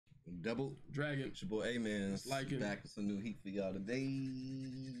Double Dragon. It's your boy AMENZ Like back with some new heat for y'all today.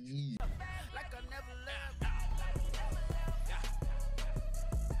 Like I never left.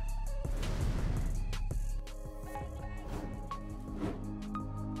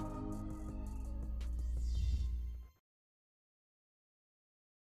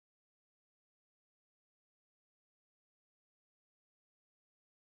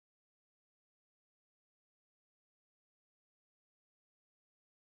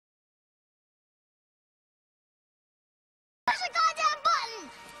 Push the goddamn button!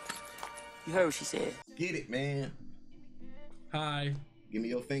 You heard what she said. Get it, man. Hi. Give me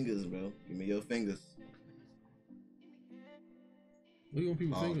your fingers, bro. Give me your fingers. What you want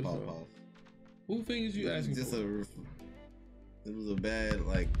people's fingers, bro? Pause. Who fingers you asking Just for? It was a bad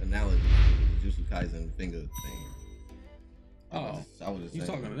like analogy to the Jujutsu Kaisen finger thing. I was just you saying,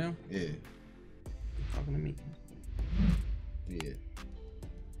 talking to them? Yeah. Talking to me. Yeah.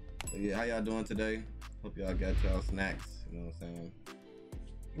 So yeah, how y'all doing today? Hope y'all got y'all snacks. You know what I'm saying?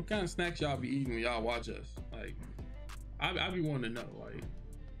 What kind of snacks y'all be eating when y'all watch us? Like, I be wanting to know. Like,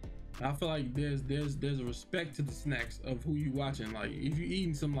 I feel like there's a respect to the snacks of who you watching. Like, if you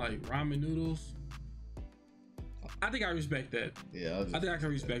eating some like ramen noodles, I think I respect that. Yeah, I think I can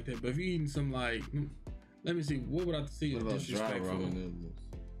respect that. But if you eating some like, let me see, what would I see as disrespectful? Ramen noodles?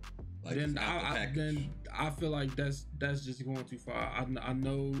 Like then I feel like that's just going too far. I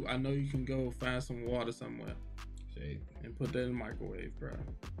know you can go find some water somewhere. Shade. And put that in the microwave, bro.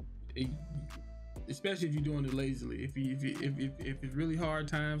 Especially if you're doing it lazily. If it's really hard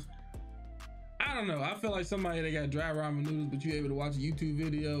times, I don't know. I feel like somebody that got dry ramen noodles, but you're able to watch a YouTube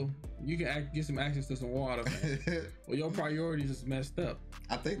video, you can get some access to some water, man. Well, your priorities is messed up.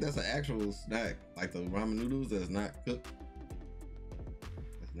 I think that's an actual snack, like the ramen noodles that's not cooked.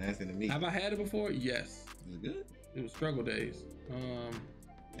 That's nasty to me. Have I had it before? Yes. Is it good? It was struggle days.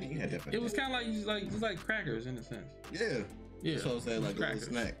 You had that it was kind of just like crackers in a sense. Yeah. So I'm saying like a little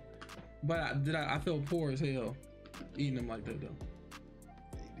snack. But I felt poor as hell eating them like that though.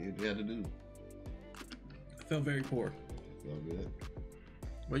 You did what you had to do. I felt very poor. It's all good.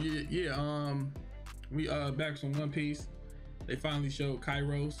 But yeah, we back from One Piece. They finally showed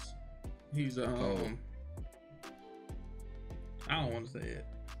Kairos. He's I don't want to say it.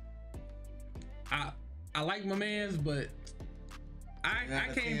 I like my man's, but I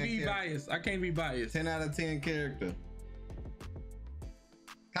can't be biased. I can't be biased. 10 out of 10 character.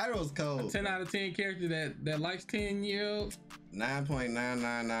 Kairos cold. A 10 out of 10 character that likes 10-year-olds.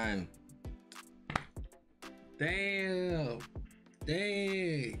 9.999. Damn.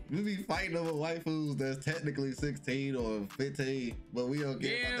 Dang. We be fighting over waifus that's technically 16 or 15, but we don't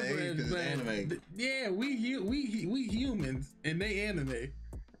care about the age because it's anime. Yeah, we humans and they anime.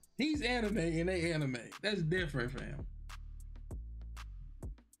 He's anime and they anime. That's different, fam.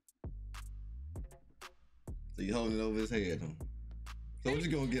 So you holding it over his head, huh? So what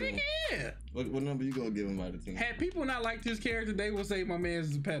you gonna give him? Yeah. What number you gonna give him out of 10? Had people not liked this character, they would say my man's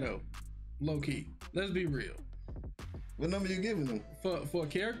is a pedo. Low key. Let's be real. What number you giving him? For a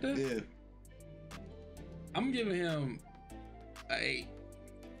character? Yeah. I'm giving him an 8.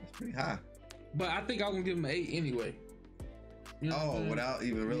 That's pretty high. But I think I'm gonna give him an 8 anyway. You know without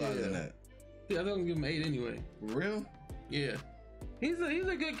even realizing that. Yeah, I think I'm gonna give him an 8 anyway. For real? Yeah. He's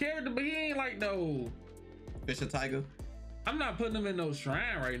a good character, but he ain't like no Fisher Tiger. I'm not putting him in no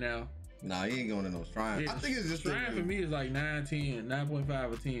shrine right now. Nah, he ain't going in no shrine. Yeah, I think it's just shrine for me is like 9, 10,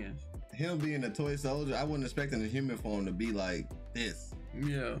 9.5 or 10. Him being a toy soldier, I wasn't expecting the human form to be like this.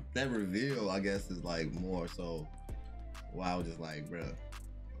 Yeah. That reveal, I guess, is like more so. Wow, I was just like, bruh.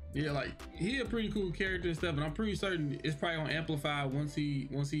 Yeah, like he a pretty cool character and stuff, and I'm pretty certain it's probably gonna amplify once he,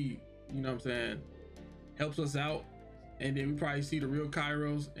 you know what I'm saying, helps us out, and then we probably see the real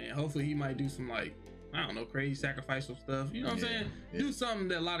Kairos, and hopefully he might do some like, I don't know, crazy sacrificial stuff. You know what I'm saying? Yeah. Do something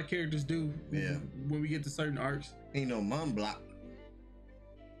that a lot of characters do. Yeah. When we get to certain arcs. Ain't no mom block.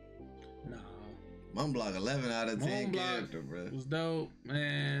 No. Mom block 11 out of 10 character, bro. Was dope,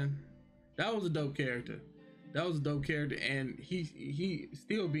 man. That was a dope character. That was a dope character, and he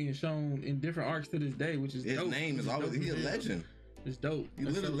still being shown in different arcs to this day, which is his dope. name is always a legend. It's dope.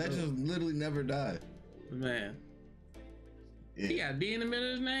 Legends literally never die. Man. Yeah. He got D in the middle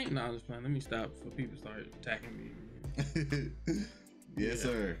of his name? No, I'm just playing. Let me stop before people start attacking me. Yes,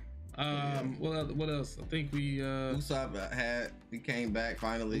 sir. What else? I think we USOPP he came back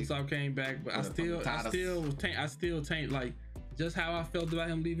finally. USOPP came back, but I still taint like just how I felt about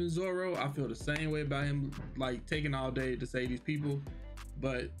him leaving Zoro. I feel the same way about him like taking all day to save these people.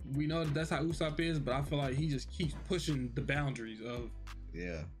 But we know that's how Usopp is, but I feel like he just keeps pushing the boundaries of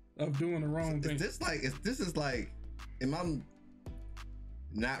doing the wrong thing. This is like, am I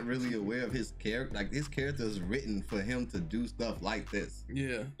not really aware of his character. Like his character is written for him to do stuff like this.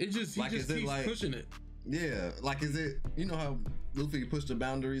 Yeah, it just he Like, just is it keeps like- pushing it. Yeah, like is it? You know how Luffy pushed the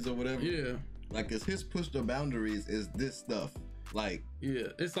boundaries or whatever. Yeah, Like is his push the boundaries is this stuff. Like yeah.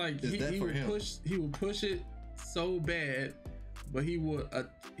 It's like Is that he for will him? push it so bad, but he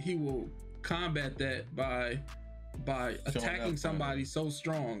will combat that by attacking up, somebody so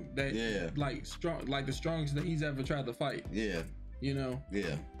strong that like the strongest that he's ever tried to fight. yeah, You know,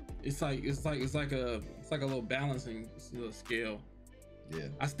 yeah, it's like a little balancing scale. yeah.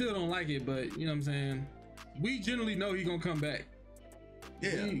 I still don't like it, but you know what I'm saying. We generally know he's gonna come back.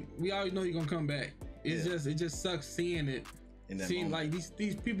 Yeah. We always know he's gonna come back. It's Yeah. it just sucks seeing it. In that Seeing moment. like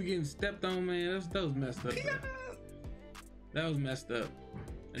these people getting stepped on, man. That was messed up. Bro. That was messed up.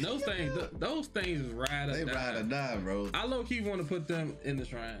 And those things is ride or They die. ride or die, bro. I low key want to put them in the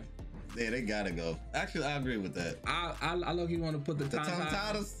shrine. Yeah, they gotta go. Actually, I agree with that. I low key want to put the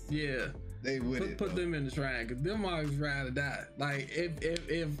Tontadas, Yeah. they with it. Put bro. them in the shrine, cause them motherfuckers ride or die. Like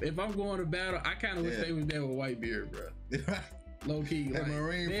if I'm going to battle, I kind of wish Yeah. they was there with Whitebeard, bro. Low key, That like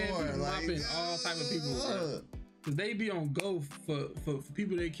Marine they be Corps, like mopping all type of people, bro. Cause they be on go for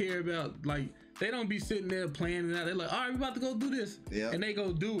people they care about. Like they don't be sitting there planning out. They're like, all right, we about to go do this, Yeah. and they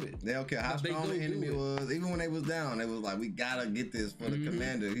go do it. They don't care how They strong go the do enemy it. was. Even when they was down, they was like, we gotta get this for the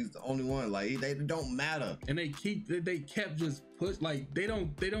commander. He's the only one. Like they don't matter. And they kept just push. Like they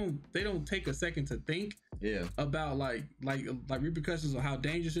don't take a second to think Yeah. about like repercussions of how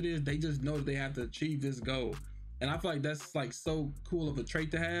dangerous it is. They just know that they have to achieve this goal, and I feel like that's like so cool of a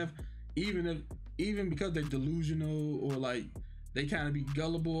trait to have, even because they're delusional or like they kind of be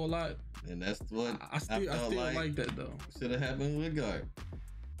gullible a lot. And that's what I still like that though. should have happened with Guard.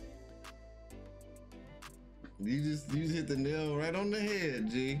 You just hit the nail right on the head,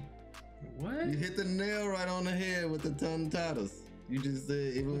 G. What? You hit the nail right on the head with the Tontadas. You just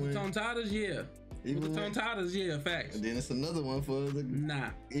said even With when the Tontadas, yeah. even With the when, Tontadas, yeah, facts. and then it's another one for the Nah.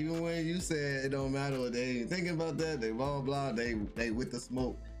 even when you said it don't matter what they ain't thinking about that, they blah blah, they with the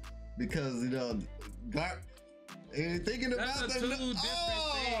smoke because you know Garp ain't thinking about That's them. two different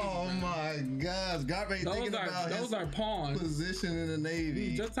Oh things, my gosh, Garp ain't thinking about Those his are pawns. position in the We Navy.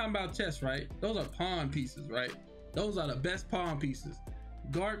 was just talking about chess, right? Those are pawn pieces, right? Those are the best pawn pieces.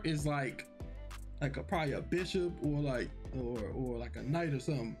 Garp is like probably a bishop or like a knight or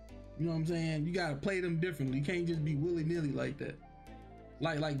something. You know what I'm saying? You gotta play them differently. You can't just be willy nilly like that.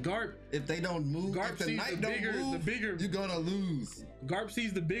 Like Garp, If they don't move, Garp if the sees knight the don't bigger- move, the bigger- you're gonna lose. Garp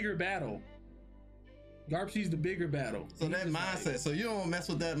sees the bigger battle. Garp sees the bigger battle. So He's that just mindset, so you don't mess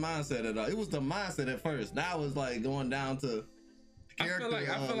with that mindset at all. It was the mindset at first. Now it's like going down to character.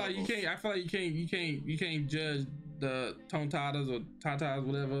 I feel like you can't judge the Tontadas or Tatas,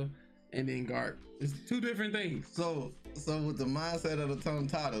 whatever, and then Garp. It's two different things. So with the mindset of the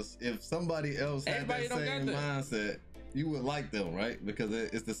Tontadas, if somebody else had Everybody that don't same got mindset, you would like them, right? Because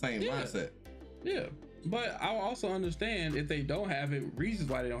it's the same Yeah. mindset. Yeah, but I also understand if they don't have it, reasons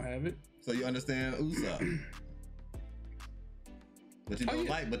why they don't have it. So you understand Usopp, but you don't yeah.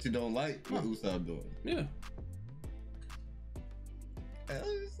 like what Huh. Usopp doing. Yeah,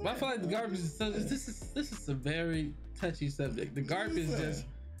 but I feel like the Garp is this is a very touchy subject. The Garp is just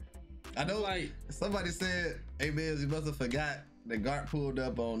I know, like somebody said, AMENZ, you must have forgot that Garp pulled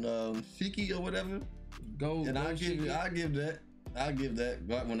up on Shiki or whatever. go. And go I'll give shit. that.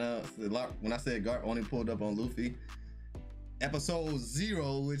 Garp, when I said Garp only pulled up on Luffy, episode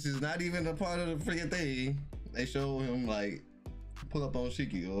 0, which is not even a part of the freaking thing, they show him like pull up on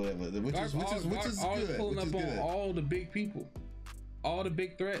Shiki or whatever, which is always good. pulling Which is up on good. all the big people, all the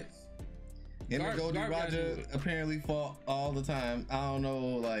big threats. And the Goldie Garp gotta do Roger it. apparently fought all the time. I don't know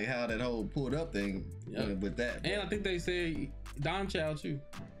like how that whole pulled up thing Yep. with that. And I think they said Don Chow too.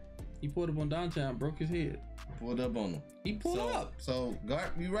 He pulled up on Don Chow and broke his head. Pulled up on him. He pulled up. So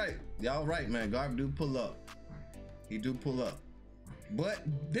Garp, you right. Y'all right, man. Garp do pull up. He do pull up. But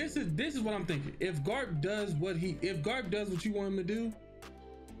This is what I'm thinking. If Garp does what you want him to do,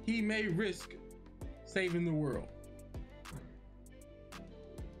 he may risk saving the world.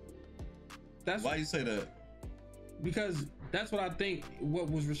 That's why you say that? because that's what I think. What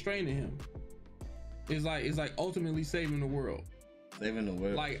was restraining him is like ultimately saving the world. Saving the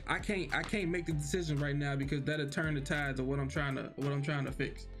world. Like I can't make the decision right now because that'll turn the tides of what I'm trying to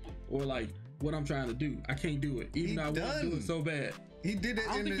fix, or like what I'm trying to do. I can't do it, even though I want to do it so bad. He did it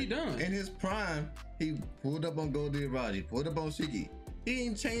I don't think he done. in his prime. He pulled up on Goldie Roger, pulled up on Shiki. He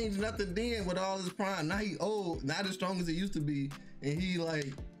ain't changed nothing then with all his prime. Now he old, not as strong as he used to be, and he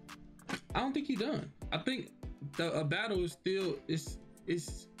like. I don't think he done. I think a battle is still it's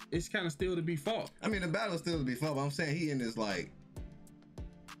kind of still to be fought. I mean, the battle still to be fought, but I'm saying he in his like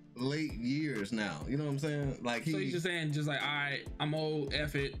late years now. You know what I'm saying? Like So he's just saying, just like, all right, I'm old,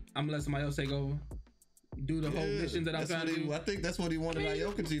 F it. I'm gonna let somebody else take over. Do the whole mission that I'm trying to do. I think that's what he wanted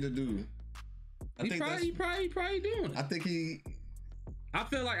Aokachi to do. He probably doing it. I think he. I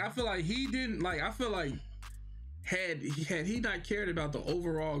feel like he didn't like. I feel like had he not cared about the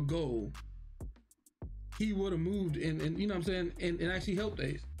overall goal, he would have moved and you know what I'm saying, and actually helped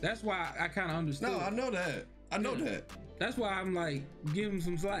Ace. That's why I kind of understood. No, I know that. I know that. That's why I'm like, give him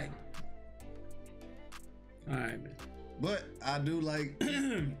some slack. All right, man. But I do like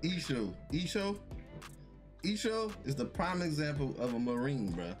Isho. Isho is the prime example of a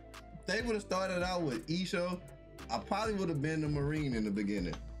Marine, bro. If they would have started out with Isho, I probably would have been a Marine in the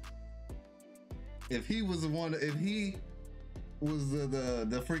beginning. If he was the one, if he was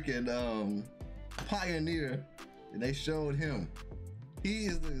the freaking pioneer, and they showed him, he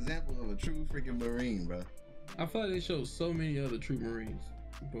is the example of a true freaking Marine, bro. I feel like they showed so many other true Marines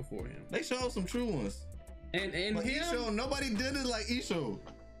before him. They showed some true ones. And but him, Isho, nobody did it like Isho.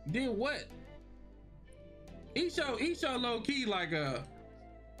 Did what? Isho low key like I'm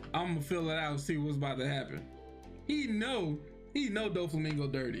gonna fill it out and see what's about to happen. He know Doflamingo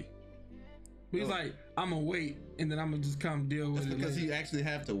dirty. But he's like, I'm gonna wait and then I'm gonna just come deal with it. Because he actually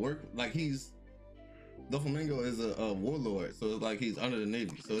have to work. Like Doflamingo is a warlord, so it's like he's under the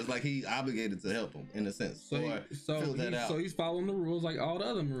Navy. So it's like he's obligated to help him in a sense. So he's following the rules like all the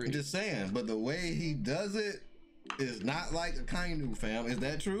other Marines. I'm just saying, but the way he does it is not like a Kainu, fam. Is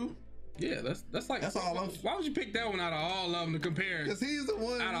that true? Yeah, that's all. Why would you pick that one out of all of them to compare? Because he's the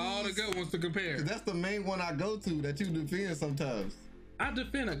one out of all the good ones to compare. That's the main one I go to that you defend sometimes. I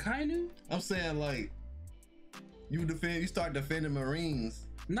defend a Kainu? I'm saying like you start defending Marines.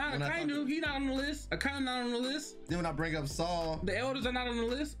 Not a Kainu, he not on the list. A Kainu not on the list. Then when I bring up Saul, the elders are not on the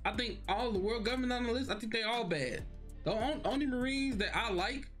list. I think all the world government not on the list. I think they all bad. The only Marines that I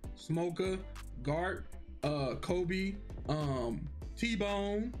like, Smoker, Gart, Kobe,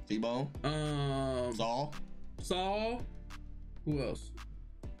 T-Bone, Saul. Who else?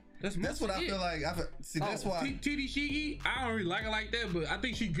 That's what I feel like. That's why TD Shigi, I don't really like her like that, but I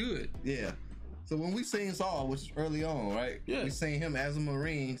think she good. Yeah. So when we seen Saul, which is early on, right? Yeah. We seen him as a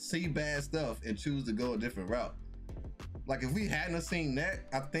Marine see bad stuff and choose to go a different route. Like if we hadn't seen that,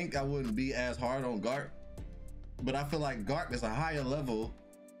 I think I wouldn't be as hard on Gart. But I feel like Gart is a higher level.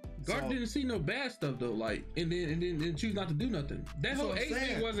 Gart didn't see no bad stuff though, like and then choose not to do nothing. That whole Ace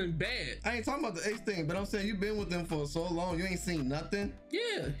thing wasn't bad. I ain't talking about the Ace thing, but I'm saying you've been with them for so long, you ain't seen nothing.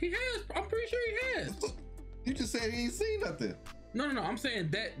 Yeah, he has. I'm pretty sure he has. You just said he ain't seen nothing. No. I'm saying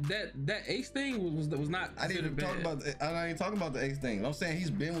that Ace thing was not. I didn't talk about. I ain't talking about the Ace thing. I'm saying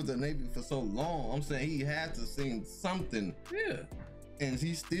he's been with the Navy for so long. I'm saying he had to seen something. Yeah. And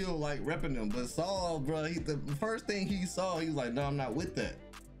he's still like repping them. But Saul, bro, the first thing he saw, he was like, "No, I'm not with that."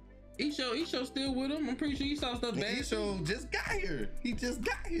 Isho still with him. I'm pretty sure he saw stuff bad. Isho just got here. He just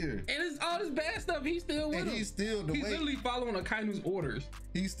got here. And it's all this bad stuff. He's still with him. He's literally following a Kainu's orders.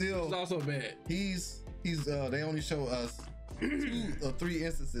 He's still. It's also bad. He's. They only show us 2 or 3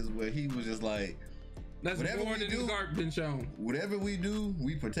 instances where he was just like, that's more than the Gart been shown. Whatever we do,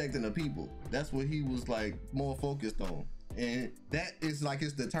 we protecting the people. That's what he was like more focused on, and that is like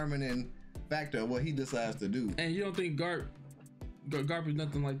his determining factor of what he decides to do. And you don't think Garp is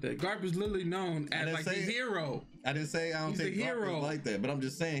nothing like that? Garp is literally known as like the hero. I didn't say I don't think Garp is like that, but I'm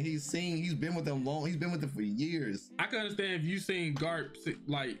just saying he's been with them long. He's been with them for years. I can understand if you seen Garp,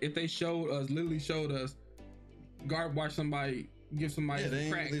 like if they literally showed us Garp watch somebody give somebody some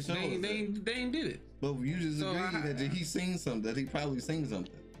crack. They ain't did it. But you just agree that he seen something, that he probably seen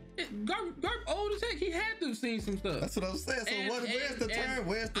something. Garp old as heck. He had to have seen some stuff. That's what I'm saying. So where's the turn?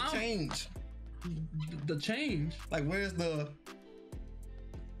 Where's the change? The change? Like where's the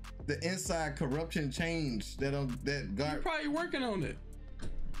inside corruption change that Garp? He's probably working on it.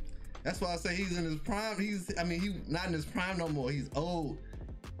 That's why I say he's in his prime. He's not in his prime no more. He's old.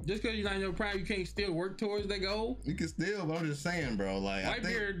 Just because you're not in your prime, you can't still work towards that goal. You can still, but I'm just saying, bro. Like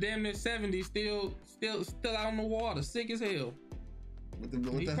Whitebeard, damn near 70, still out on the water, sick as hell.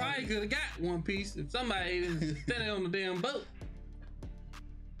 He probably could have got one piece if somebody didn't stand on the damn boat.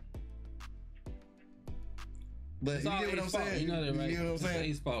 But you get what I'm saying? You know that, right? You know what I'm saying? It's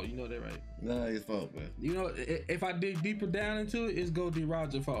his fault. You know that, right? Nah, his fault, man. You know, if I dig deeper down into it, it's Goldie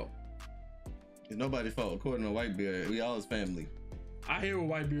Roger's fault. It's nobody's fault. According to Whitebeard, we all his family. I hear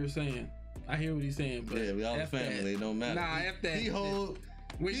what Whitebeard's saying. I hear what he's saying, but yeah, we all his family. It don't matter. Nah, F that. He when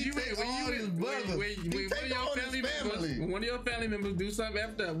one of your family members do something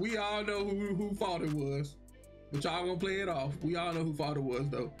after that, we all know who fault it was. But y'all gonna play it off. We all know who fault it was,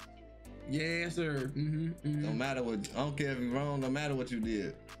 though. Yes, sir. No matter what. I don't care if you're wrong. No matter what you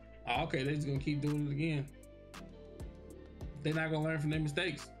did. Oh, okay, they're just gonna keep doing it again. They're not gonna learn from their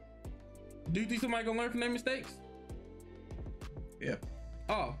mistakes. Do you think somebody gonna learn from their mistakes? Yeah.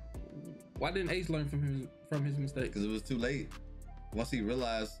 Oh, why didn't Ace learn from his mistakes? Because it was too late. Once he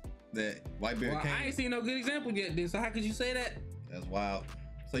realized that Whitebeard came. I ain't seen no good example yet then, so how could you say that? That's wild.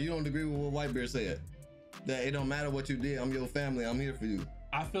 So you don't agree with what Whitebeard said? That it don't matter what you did, I'm your family, I'm here for you.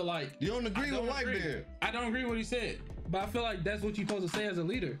 I feel like You don't agree with Whitebeard? I don't agree with what he said, but I feel like that's what you're supposed to say as a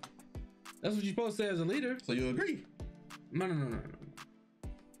leader. That's what you're supposed to say as a leader. So you agree? No.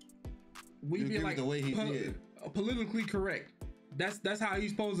 We You be agree like with the way he did? Politically correct. That's how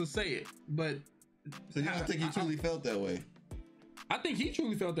he's supposed to say it. But So you don't think he truly felt that way? I think he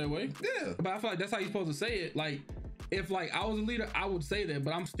truly felt that way. Yeah. But I feel like that's how you're supposed to say it. Like, if like I was a leader, I would say that.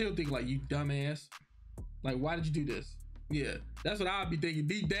 But I'm still thinking like, you dumbass. Like, why did you do this? Yeah, that's what I'd be thinking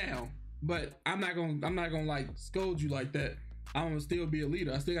deep down. But I'm not gonna like scold you like that. I'm gonna still be a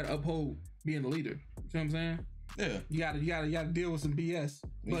leader. I still gotta uphold being a leader. You know what I'm saying? Yeah. You gotta deal with some BS.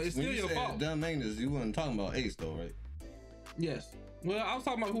 But it's still your fault. Dumb maintenance, you wasn't talking about Ace though, right? Yes. Well, I was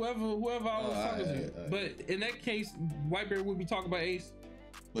talking about whoever I was talking to. But in that case, Whitebeard would be talking about Ace.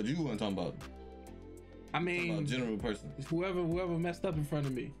 But you weren't talking about. I mean, about general person. Whoever messed up in front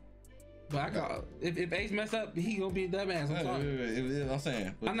of me. But I got if Ace messed up, he gonna be a dumbass. I'm sorry. I'm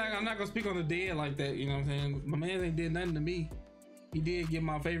saying. I'm not gonna speak on the dead like that. You know what I'm saying? My man ain't did nothing to me. He did get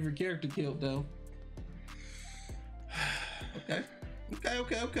my favorite character killed though.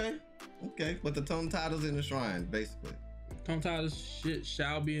 Okay. But the tongue title's in the shrine, basically. Tongue title shit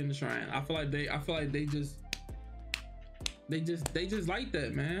shall be in the shrine. I feel like they just like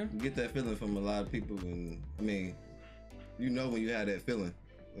that, man. You get that feeling from a lot of people, and I mean, you know when you have that feeling.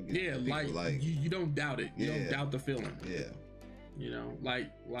 Yeah, like you don't doubt it. You don't doubt the feeling. Yeah. You know,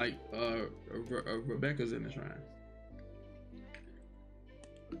 like Rebecca's in the shrine.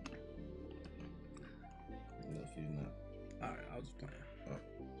 No, she's not. All right, I was just playing.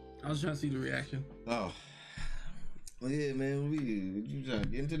 I was trying to see the reaction. Oh. Well, yeah, man. You trying to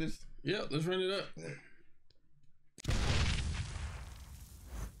get into this? Yep, let's run it up. Yeah.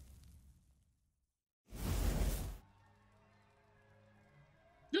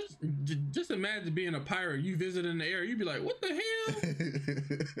 Just imagine being a pirate. You visit in the air. You'd be like, "What the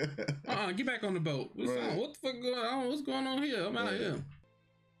hell? Get back on the boat. What the fuck going on? What's going on here? I'm out of here."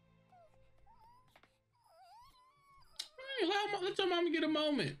 Hey, let your mama get a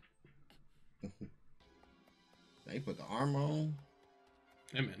moment. They put the armor on.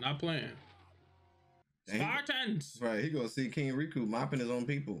 Hey man, not playing. Spartans. Right, he gonna see King Riku mopping his own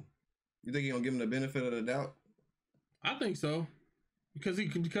people. You think he gonna give him the benefit of the doubt? I think so. Because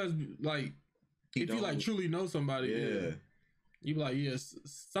like if you like truly know somebody, you be like, yes,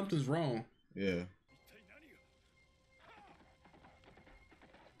 something's wrong. Yeah.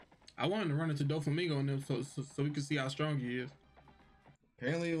 I wanted to run into Doflamingo in them so we could see how strong he is.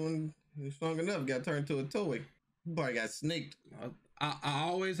 Apparently, when he's strong enough, got turned to a toy. He probably got snaked. I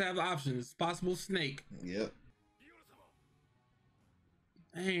always have the option. It's possible snake. Yep.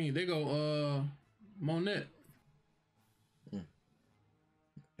 Hey, they go Monet.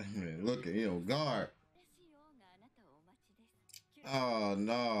 Look at guard. Oh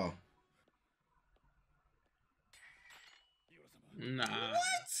no. Nah.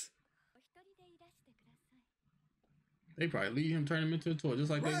 What? They probably lead him, turn him into a toy,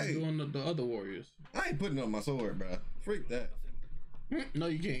 just like they were doing the other warriors. I ain't putting up my sword, bro. Freak that. No,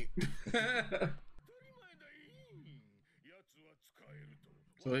 you can't.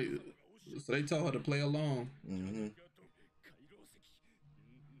 So they told her to play along. Mm-hmm.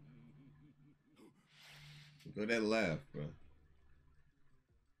 Go that laugh, bro.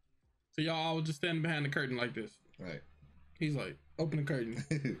 So y'all all just standing behind the curtain like this. Right. He's like, open the curtain.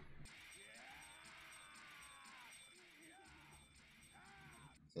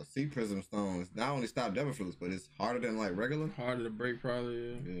 So sea prism stones not only stop devil fruits, but it's harder than like regular. Harder to break,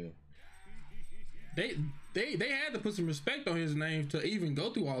 probably. Yeah. They had to put some respect on his name to even go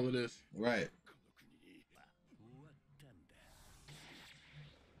through all of this. Right.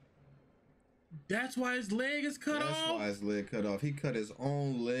 That's why his leg is cut off. That's why his leg cut off. He cut his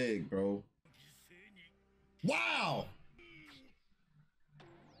own leg, bro. Wow.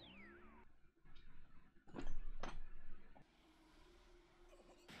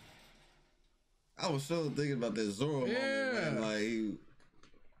 I was so thinking about that Zoro moment, man. Like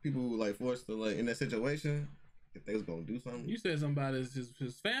people who like forced to like in that situation, if they was gonna do something. You said something about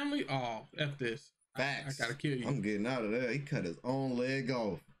his family. Oh, F this. Facts. I gotta kill you. I'm getting out of there. He cut his own leg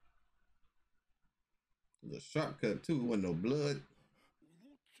off. It was a sharp cut too. Wasn't no blood.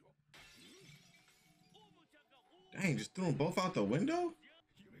 Dang, just threw them both out the window.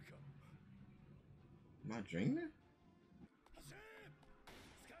 Am I dreaming?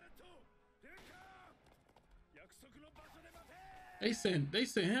 They sent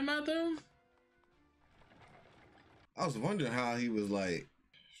him out there. I was wondering how he was like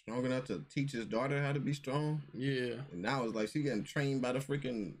strong enough to teach his daughter how to be strong. Yeah. And now it's like she getting trained by the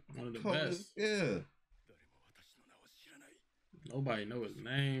freaking One of the coaches. best. Yeah. Nobody know his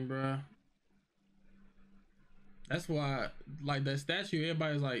name, bruh. That's why, like, that statue,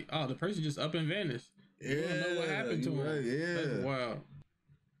 everybody's like, oh, the person just up and vanished. You don't know what happened to him. Right, yeah. That's wild.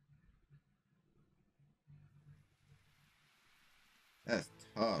 That's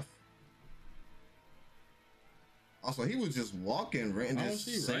tough. Also, he was just walking and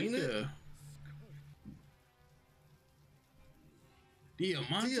just saying it.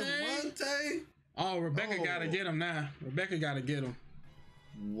 Diamante? Oh, Rebecca gotta get him now. Rebecca gotta get him.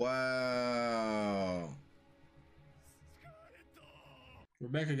 Wow.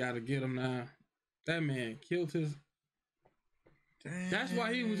 Rebecca gotta get him now. That man killed his. Dang. That's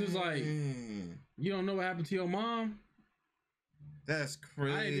why he was just like, you don't know what happened to your mom? That's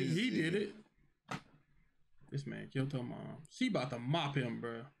crazy. I didn't think he did it. This man killed her mom. She about to mop him,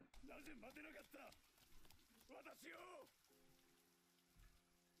 bro.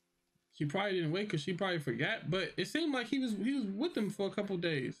 She probably didn't wait because she probably forgot, but it seemed like he was with them for a couple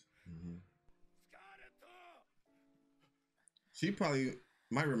days. Mm-hmm. She probably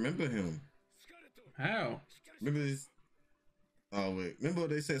might remember him. How? Remember this? Oh wait, remember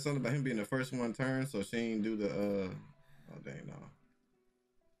they said something about him being the first one turned, so she didn't do the oh dang no.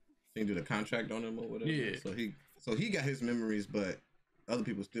 She didn't do the contract on him or whatever. Yeah. So he got his memories, but other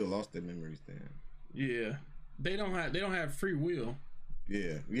people still lost their memories then. Yeah. They don't have free will.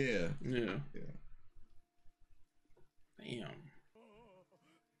 Yeah. Damn.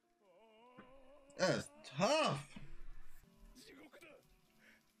 That's tough.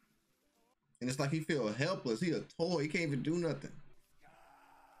 And it's like he feel helpless. He a toy. He can't even do nothing.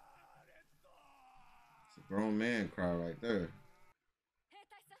 It's a grown man cry right there.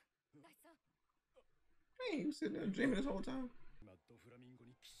 Hey, you sitting there dreaming this whole time?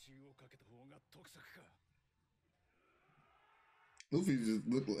 Luffy just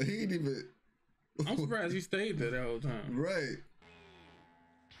looked like he didn't even. I'm surprised he stayed there that whole time. Right.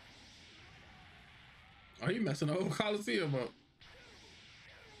 Oh, he messing the whole Coliseum up.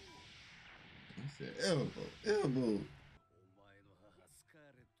 He said, elbow.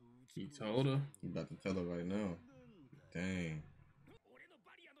 He told her. He about to tell her right now. Dang.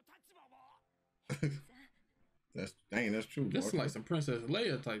 That's true. This is like some Princess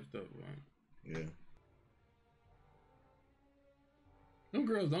Leia type stuff, right? Yeah. Them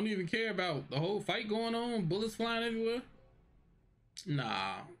girls don't even care about the whole fight going on, bullets flying everywhere.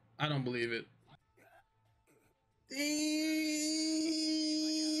 Nah, I don't believe it. Dang.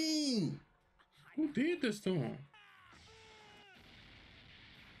 Who did this to him?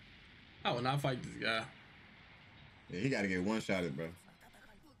 I will not fight this guy. Yeah, he got to get one-shotted, bro.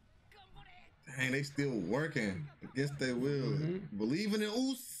 Dang, they still working against their will. Believing in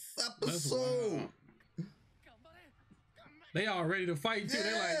USOPP. They all ready to fight too. Yeah,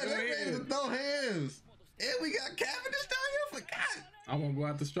 They're like, they're ready to throw hands. And we got Cavendish down here. Forgot. I won't go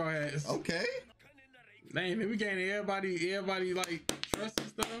out the straw hats. Okay. Dang, man, we gaining everybody like trust and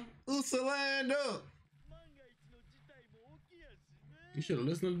stuff. Usalando. You should have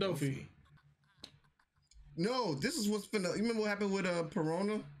listened to Dofi. No, this is what's finna. You remember what happened with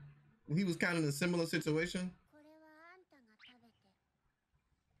Perona? He was kind of in a similar situation.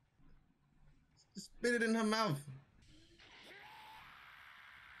 Just spit it in her mouth.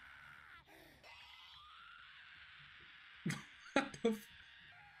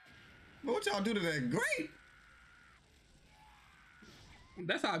 What y'all do to that grape?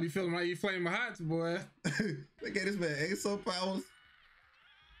 That's how I be feeling like you flaming hots, boy. Look at this man, ASO powers.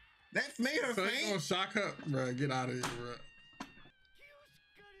 That made her So faint. you gonna shock her, bro? Get out of here, bro.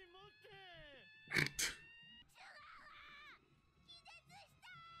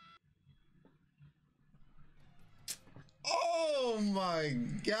 Oh my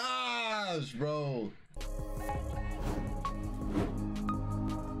gosh, bro.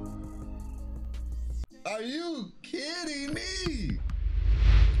 Are you kidding me?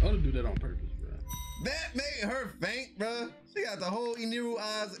 I ought to do that on purpose, bro. That made her faint, bro. She got the whole Iniru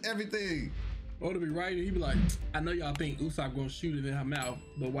eyes, everything. I ought to be right, he'd be like, I know y'all think Usopp gonna shoot it in her mouth,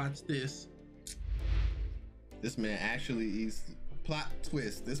 but watch this. This man actually eats, plot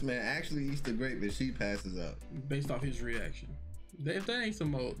twist. This man actually eats the grape and she passes out. Based off his reaction. If that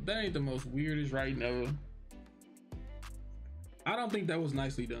ain't the most weirdest writing ever. I don't think that was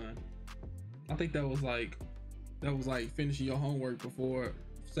nicely done. I think that was like finishing your homework before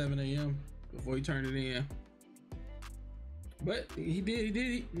 7 a.m. before he turned it in. But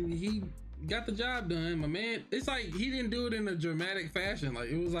he got the job done, my man. It's like he didn't do it in a dramatic fashion. Like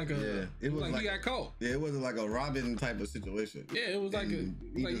it was like he got caught. Yeah, it wasn't like a Robin type of situation. Yeah, it was like he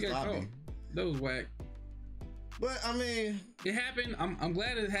got caught. That was whack. But I mean, it happened. I'm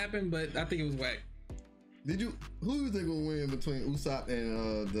glad it happened, but I think it was whack. Who do you think will win between Usopp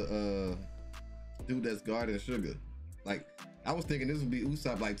and the dude that's guarding Sugar? Like, I was thinking this would be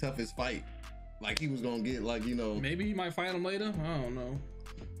Usopp like toughest fight. Like he was gonna get like, you know, maybe he might fight him later. I don't know.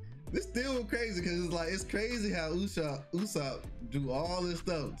 It's still crazy because it's crazy how Usopp do all this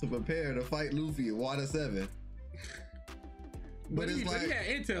stuff to prepare to fight Luffy in Water 7. But he had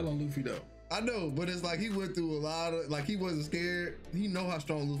intel on Luffy though. I know, but it's like he went through a lot of, like, he wasn't scared. He know how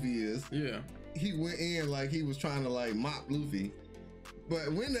strong Luffy is. Yeah. He went in like he was trying to like mop Luffy.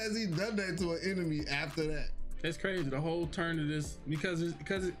 But when has he done that to an enemy after that? It's crazy. The whole turn of this, because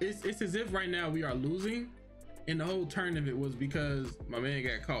it's as if right now we are losing, and the whole turn of it was because my man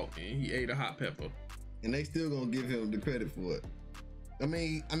got caught and he ate a hot pepper. And they still gonna give him the credit for it. I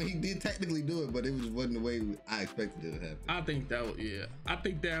mean, he did technically do it, but it wasn't the way I expected it to happen. I think that was, yeah. I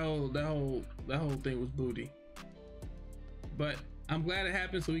think that whole thing was booty. But I'm glad it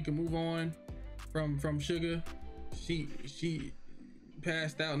happened so we can move on from Sugar. She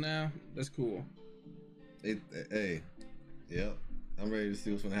passed out now. That's cool. Hey, yep. I'm ready to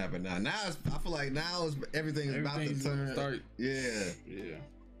see what's gonna happen now. I feel like everything is about to turn. Start. Yeah.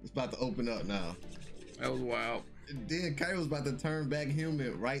 It's about to open up now. That was wild. Then Kairo's about to turn back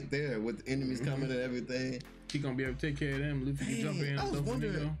human right there with the enemies coming and everything. He gonna be able to take care of them. Luffy can jump in. I was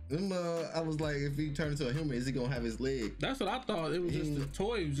wondering. I was like, if he turns into a human, is he gonna have his leg? That's what I thought. It was just the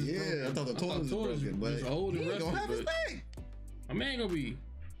toy. Was just broken. I thought the toy was broken, but he old and rusty, gonna have his leg. My man gonna be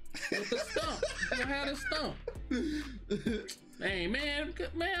with the stump. He gonna have the stump. Hey man,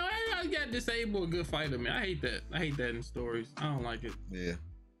 I got disabled a good fighter, man. I hate that in stories. I don't like it. Yeah.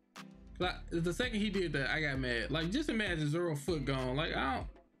 Like the second he did that, I got mad. Like, just imagine Zoro foot gone. Like, I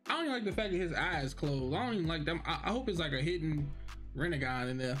don't even like the fact that his eyes closed. I don't even like them. I hope it's like a hidden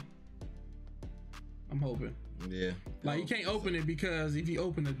Renegon in there. I'm hoping. Yeah. Like, you can't open it because if you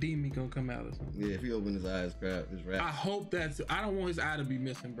open a demon gonna come out or something. Yeah, if he open his eyes, crap, his wrapped. I hope I don't want his eye to be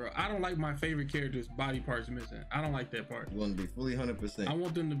missing, bro. I don't like my favorite character's body parts missing. I don't like that part. You want to be fully 100%. I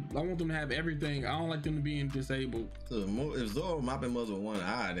want them to have everything. I don't like them to be disabled. So if Zoro mopping was with one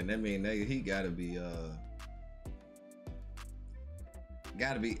eye, then that means he gotta be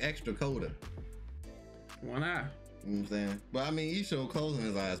extra colder. One eye. You know what I'm saying? But I mean, he showed closing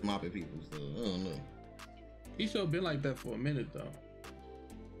his eyes mopping people, so I don't know. He should have been like that for a minute though.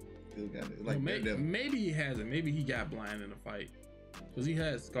 Like maybe he hasn't. Maybe he got blind in a fight because he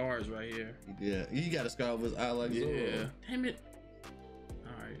has scars right here. Yeah, he got a scar over his eye like Zoro. Yeah. Damn it.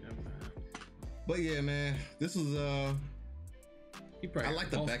 All right, never mind. But yeah, man, this was He probably I like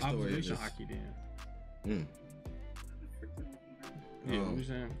the backstory of this. Hockey then. Yeah, what you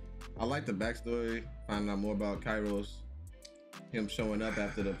saying? I like the backstory. Finding out more about Kairos. Him showing up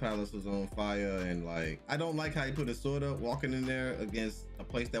after the palace was on fire, and like, I don't like how he put his sword up, walking in there against a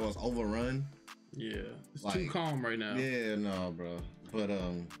place that was overrun. Yeah, it's too calm right now. Yeah, no, bro. But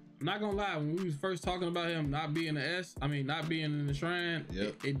I'm not gonna lie, when we was first talking about him not being not being in the shrine,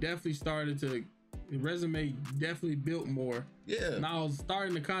 it definitely started to. The resume definitely built more. Yeah. And I was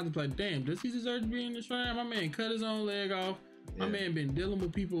starting to contemplate, damn, does he deserve to be in the shrine? My man cut his own leg off. My man been dealing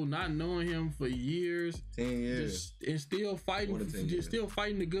with people not knowing him for years. 10 years. And still fighting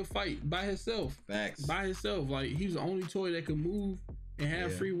the good fight by himself. Facts. By himself. Like, he was the only toy that could move and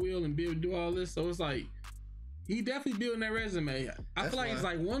have free will and be able to do all this. So it's like, he definitely building that resume. I feel like it's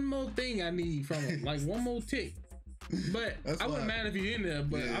like one more thing I need from him. Like one more tick. But I wouldn't mind if he's in there,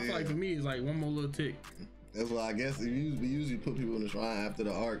 but I feel like for me it's like one more little tick. That's why I guess we usually put people in the shrine after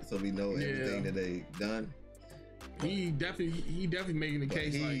the arc so we know everything that they done. He definitely making the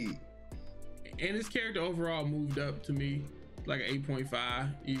case, like, and his character overall moved up to me like an 8.5,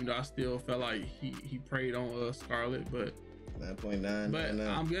 even though I still felt like he preyed on Scarlet, but 9.9. But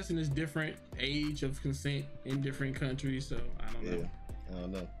I'm guessing it's different age of consent in different countries, so I don't know. I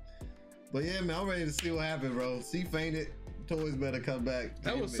don't know. But yeah, man, I'm ready to see what happened, bro. She fainted. Toys better come back.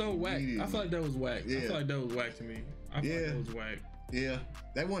 That was so whack. I feel like that was whack. I feel like that was whack to me. I feel like that was whack. Yeah,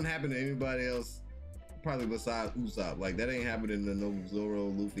 that wouldn't happen to anybody else. Probably besides Usopp. Like, that ain't happening to no Zoro,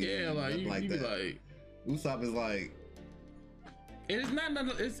 Luffy. Yeah, like, you like that. Like, Usopp is like, it's not.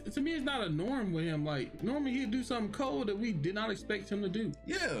 To me, it's not a norm with him. Like, normally he'd do something cold that we did not expect him to do.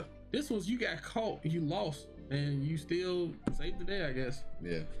 Yeah. This was, you got caught, you lost, and you still saved the day, I guess.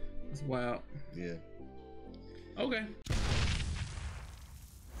 Yeah. It's wild. Yeah. Okay.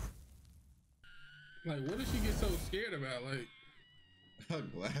 Like, what did she get so scared about? Like, her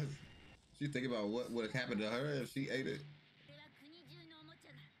glass. She think about what would have happened to her if she ate it.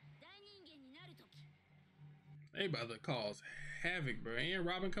 they about to cause havoc, bro. And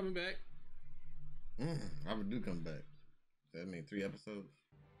Robin coming back. Robin do come back. That mean 3 episodes.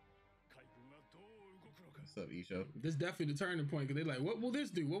 What's up, Isho? This definitely the turning point because they're like, what will this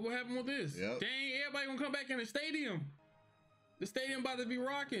do? What will happen with this? Yep. Dang, everybody gonna come back in the stadium. The stadium about to be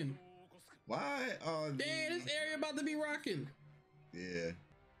rocking. Why are Dang, this area about to be rocking. Yeah.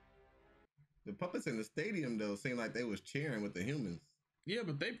 The puppets in the stadium though seem like they was cheering with the humans. Yeah,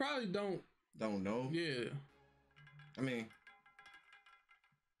 but they probably don't know. Yeah. I mean,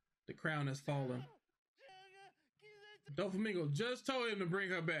 the crown has fallen. Doflamingo just told him to bring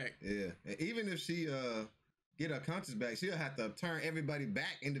her back. Yeah. And even if she get her conscience back, she'll have to turn everybody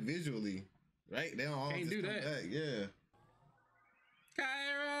back individually. Right? They don't all Can't just do come that. back. Yeah.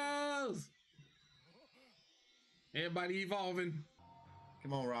 Kairos! Everybody evolving.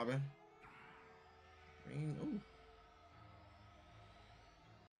 Come on, Robin. Ooh.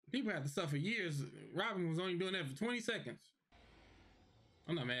 People have to suffer years. Robin was only doing that for 20 seconds.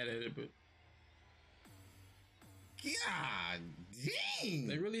 I'm not mad at it, but God dang.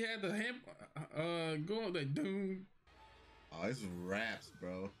 they really had the go on that doom. Oh, it's raps,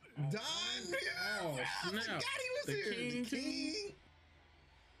 bro. Done. Oh, I snap. forgot he was The here. king, The king.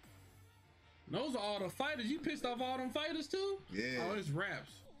 Those are all the fighters. You pissed off all them fighters too? Yeah. Oh, it's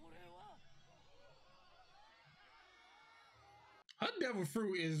raps. Her devil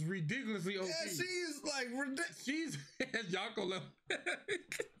fruit is ridiculously OP. Yeah, she's like ridiculous. She's as Yako level.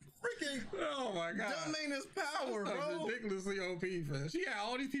 Freaking Oh my god. dominus power, That's bro. ridiculously OP, fam. She had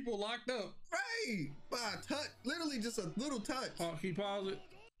all these people locked up. Right. By a touch. Literally just a little touch. Can you pause it?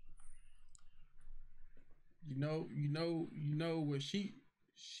 You know where she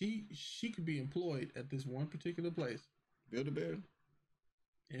could be employed at this one particular place. Build-A-Bear?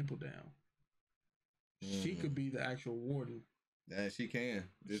 Ample down. She could be the actual warden. Yeah, she can.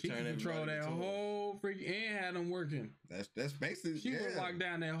 Just She can control that whole freaking and have them working. That's basically She will lock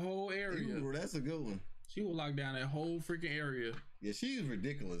down that whole area. Ooh, that's a good one. She will lock down that whole freaking area. Yeah, she's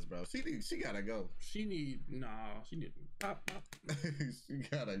ridiculous, bro. She gotta go. She need pop. She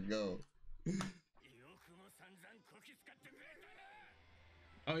gotta go.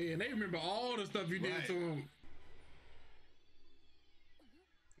 Oh yeah, and they remember all the stuff you did Right. to them.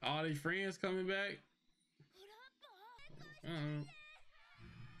 All these friends coming back.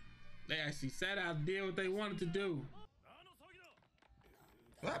 They actually sat out and did what they wanted to do.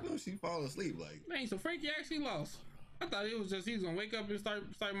 What happened when she fall asleep? Like, Man, so Frankie actually lost. I thought it was just he was gonna wake up and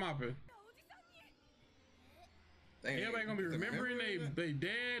start mopping. dang, Everybody gonna be remembering they dad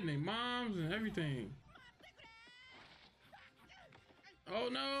and their moms and everything. Oh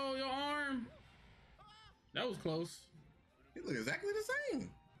no, your arm. That was close. He look exactly the same.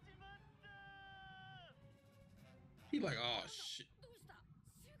 He like, oh shit.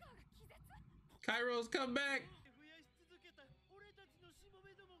 Kairos come back.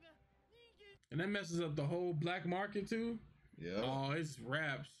 And that messes up the whole black market too. Yeah. Oh, it's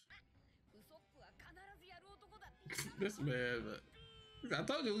raps. This man, but I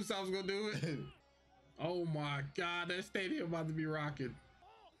told you Usopp was gonna do it. Oh my god, that stadium about to be rocking.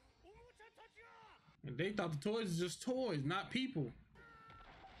 And they thought the toys was just toys, not people.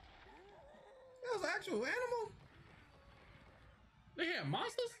 That was an actual animal. They had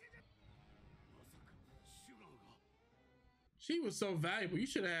monsters? She was so valuable. You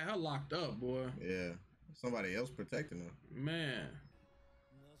should have had her locked up, boy. Yeah. Somebody else protecting her. Man.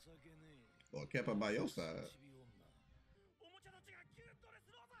 Or kept her by your side.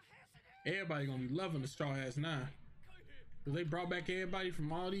 Everybody gonna be loving the Straw Hats now. Cause they brought back everybody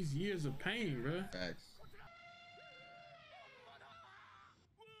from all these years of pain, bro. Facts.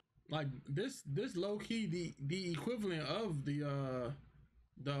 Like this low key the equivalent of the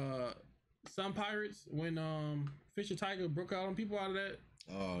Sun Pirates when Fisher Tiger broke out on people out of that.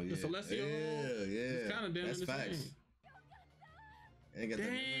 Oh yeah. The Celestial. Yeah. It's kind of damn That's the facts. same. Ain't got the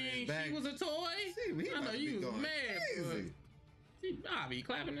Dang, memories back. she was a toy. See, he I about know to be you was going mad. crazy. I be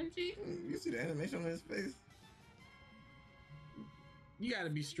clapping them cheeks. You see the animation on his face? You gotta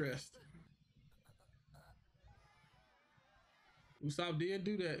be stressed. Usopp did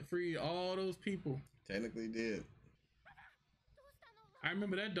do that, free all those people. Technically did. I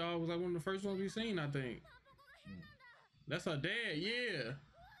remember that dog was like one of the first ones we seen, I think. That's her dad, yeah.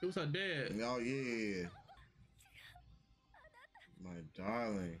 It was her dad. Oh yeah. My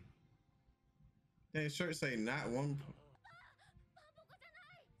darling. That shirt say not one.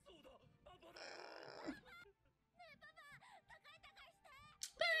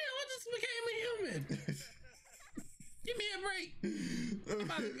 Damn, I just became a doing? Give me a break. I'm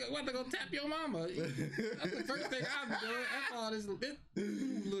about to go tap your mama. That's the first thing I'll be doing. That's all this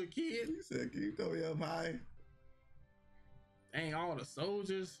little kid. He said, "Can you throw me up high?" Ain't all the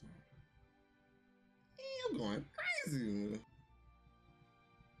soldiers. I'm going crazy.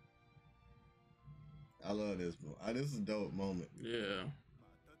 I love this one. This is a dope moment. Yeah.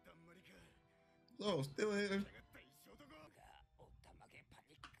 Oh, still here.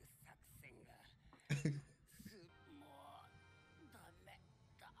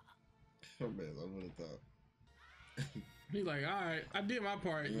 Oh man, I would have thought. He's like, all right, I did my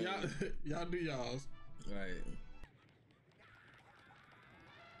part. Y'all do y'all's. Right.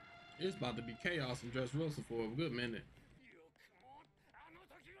 It's about to be chaos in Dressrosa for a good minute.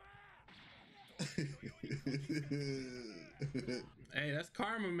 Hey, that's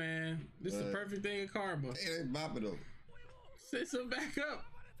karma, man. This is the perfect thing of karma. Hey, they bopping though. Sit some back up.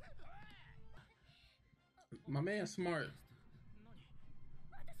 My man's smart.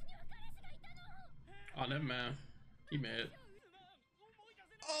 Oh, never mind. He mad.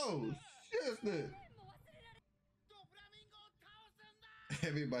 Oh, shit, man.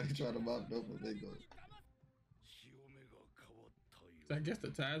 Everybody trying to mop up when they go. So I guess the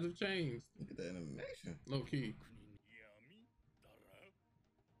tides have changed. Look at that animation. Low key.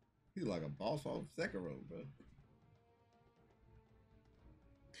 He's like a boss off Sekiro, bro.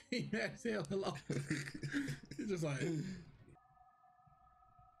 He mad as hell. Hello. He's just like,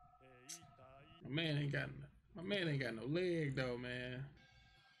 my man ain't got no leg though, man.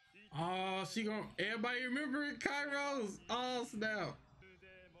 Oh, everybody remember it, Kairos? Oh snap.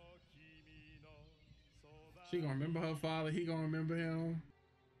 She gonna remember her father, he gonna remember him.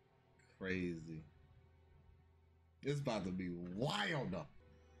 Crazy. It's about to be wild though.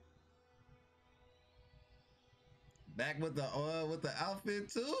 Back with the outfit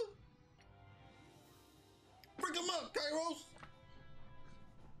too? Bring him up, Kairos!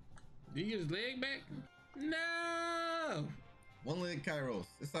 Did he get his leg back? No! One leg Kairos.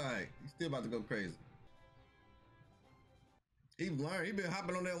 It's alright. He's still about to go crazy. He learned. He been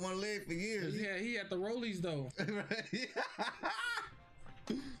hopping on that one leg for years. Yeah, he had the rollies though.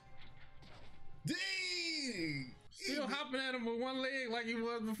 Dang! Still hopping at him with one leg like he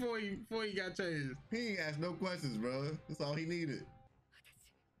was before he got changed. He ain't asked no questions, bro. That's all he needed.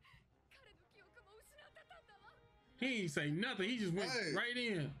 He ain't say nothing. He just went right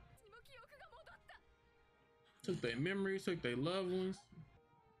in. Took their memories, took their loved ones.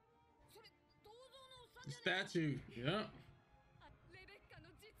 The statue, yeah.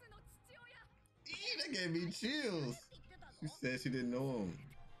 That gave me chills. She said she didn't know him.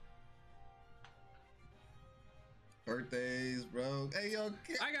 Birthdays, bro. Hey, yo,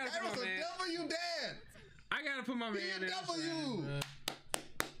 I gotta put my man. W, Dad. I gotta put my man in. W.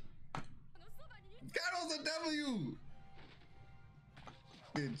 Kairo's a W.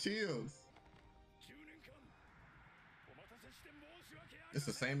 Get chills. It's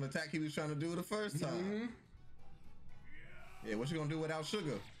the same attack he was trying to do the first time. Mm-hmm. Yeah, what you gonna do without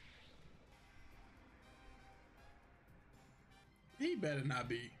sugar? He better not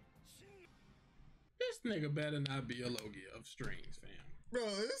be. This nigga better not be a Logia of strings, fam. Bro,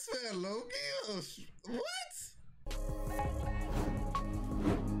 this man Logia? What?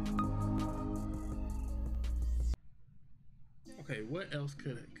 Okay, what else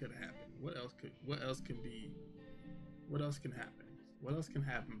could happen? What else can happen? What else can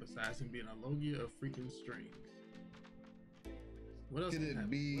happen besides him being a Logia of freaking strings? What else can happen?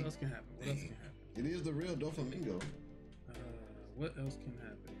 What else can happen? What else can happen? It is the real Doflamingo. What else can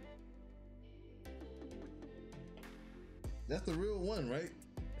happen? That's the real one, right?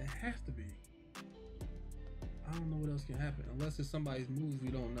 It has to be. I don't know what else can happen unless it's somebody's moves we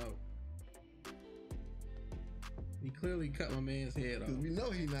don't know. He clearly cut my man's head off. Cause we know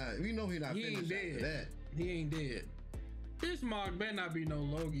he not He ain't finished after that. He ain't dead. This Mark better not be no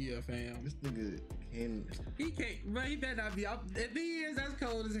Logia, fam. This nigga can. He can't. But he better not be. If he is, that's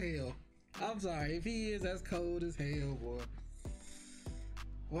cold as hell. I'm sorry. If he is, that's cold as hell, boy.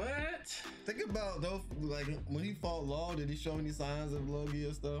 What? Think about though, like when he fought Law, did he show any signs of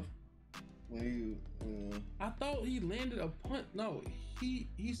Logia stuff? When he, I thought he landed a punch. No, he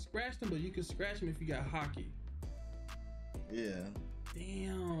scratched him, but you can scratch him if you got hockey. Yeah.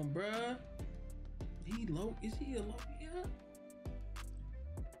 Damn, bruh. Is he a Logia?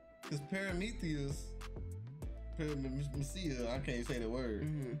 Cause Parametheus, I can't say the word.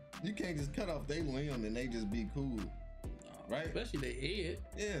 Mm-hmm. You can't just cut off their limb and they just be cool. Right? Especially their head.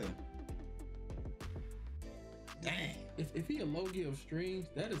 Yeah. Dang. If he a Logia of strings,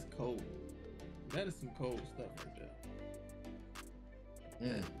 that is cold. That is some cold stuff right there.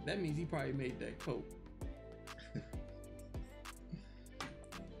 That means he probably made that coat.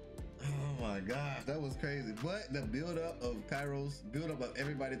 Oh my gosh, that was crazy. But the build up of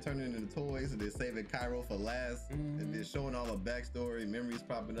everybody turning into toys and then saving Cairo for last, and then showing all the backstory, memories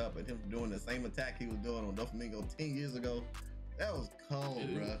popping up, and him doing the same attack he was doing on Doflamingo 10 years ago. That was cold,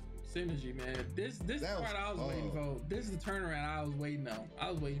 bruh. Synergy, man. This part I was waiting for. This is the turnaround I was waiting on. I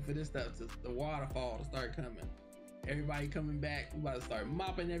was waiting for this stuff the waterfall to start coming. Everybody coming back. We about to start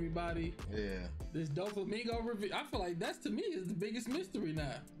mopping everybody. Yeah. This Doflamingo review, I feel like that's, to me, is the biggest mystery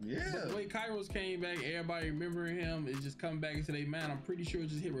now. Yeah. But the way Kairos came back, everybody remembering him, is just coming back into their mind. I'm pretty sure it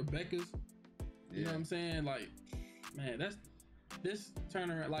just hit Rebecca's. You know what I'm saying? Like, man, that's this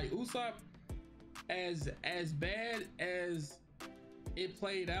turnaround. Like Usopp, as bad as it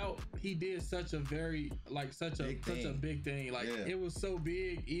played out, he did such a big thing. Like it was so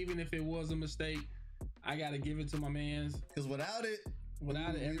big, even if it was a mistake. I gotta give it to my mans. Because without it,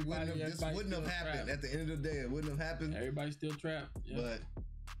 this wouldn't have happened. At the end of the day, it wouldn't have happened. Everybody's still trapped. Yeah. But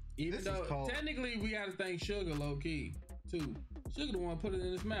even though technically we gotta thank Sugar low key too. Sugar the one put it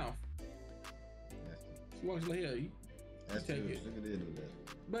in his mouth. She walks like, "Here, you that's take true. it." Sugar did do that.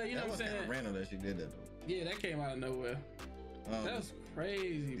 But you know what I'm saying? Kind of random that she did that though. Yeah, that came out of nowhere. That was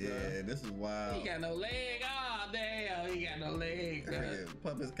crazy, bro. Yeah, this is wild. He got no leg. Oh damn, he got no leg.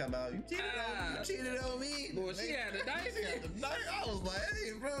 Puppets come out. You cheated on me. Boy, she had the knife. I was like,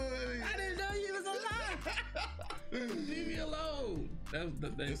 hey, bro. I didn't know you was alive. Leave me alone.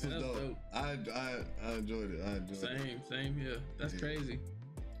 This was dope. I enjoyed it. Same here. That's crazy.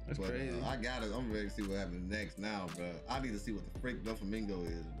 That's crazy. I got it. I'm ready to see what happens next now, bro. I need to see what the freak Doflamingo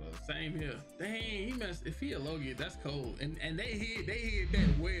is, bro. Same here. Dang, he messed. If he a Logan, that's cold. And they hit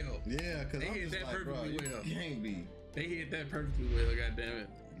that well. Yeah, because they I'm hit just that like, perfectly bro, well. You can't be. They hit that perfectly well. God damn it.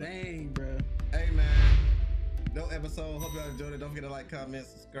 Dang, bro. Hey, man. No episode. Hope y'all enjoyed it. Don't forget to like, comment,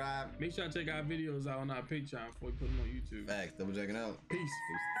 subscribe. Make sure y'all check our videos out on our Patreon before we put them on YouTube. Facts. Double checking out.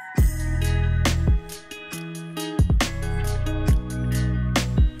 Peace.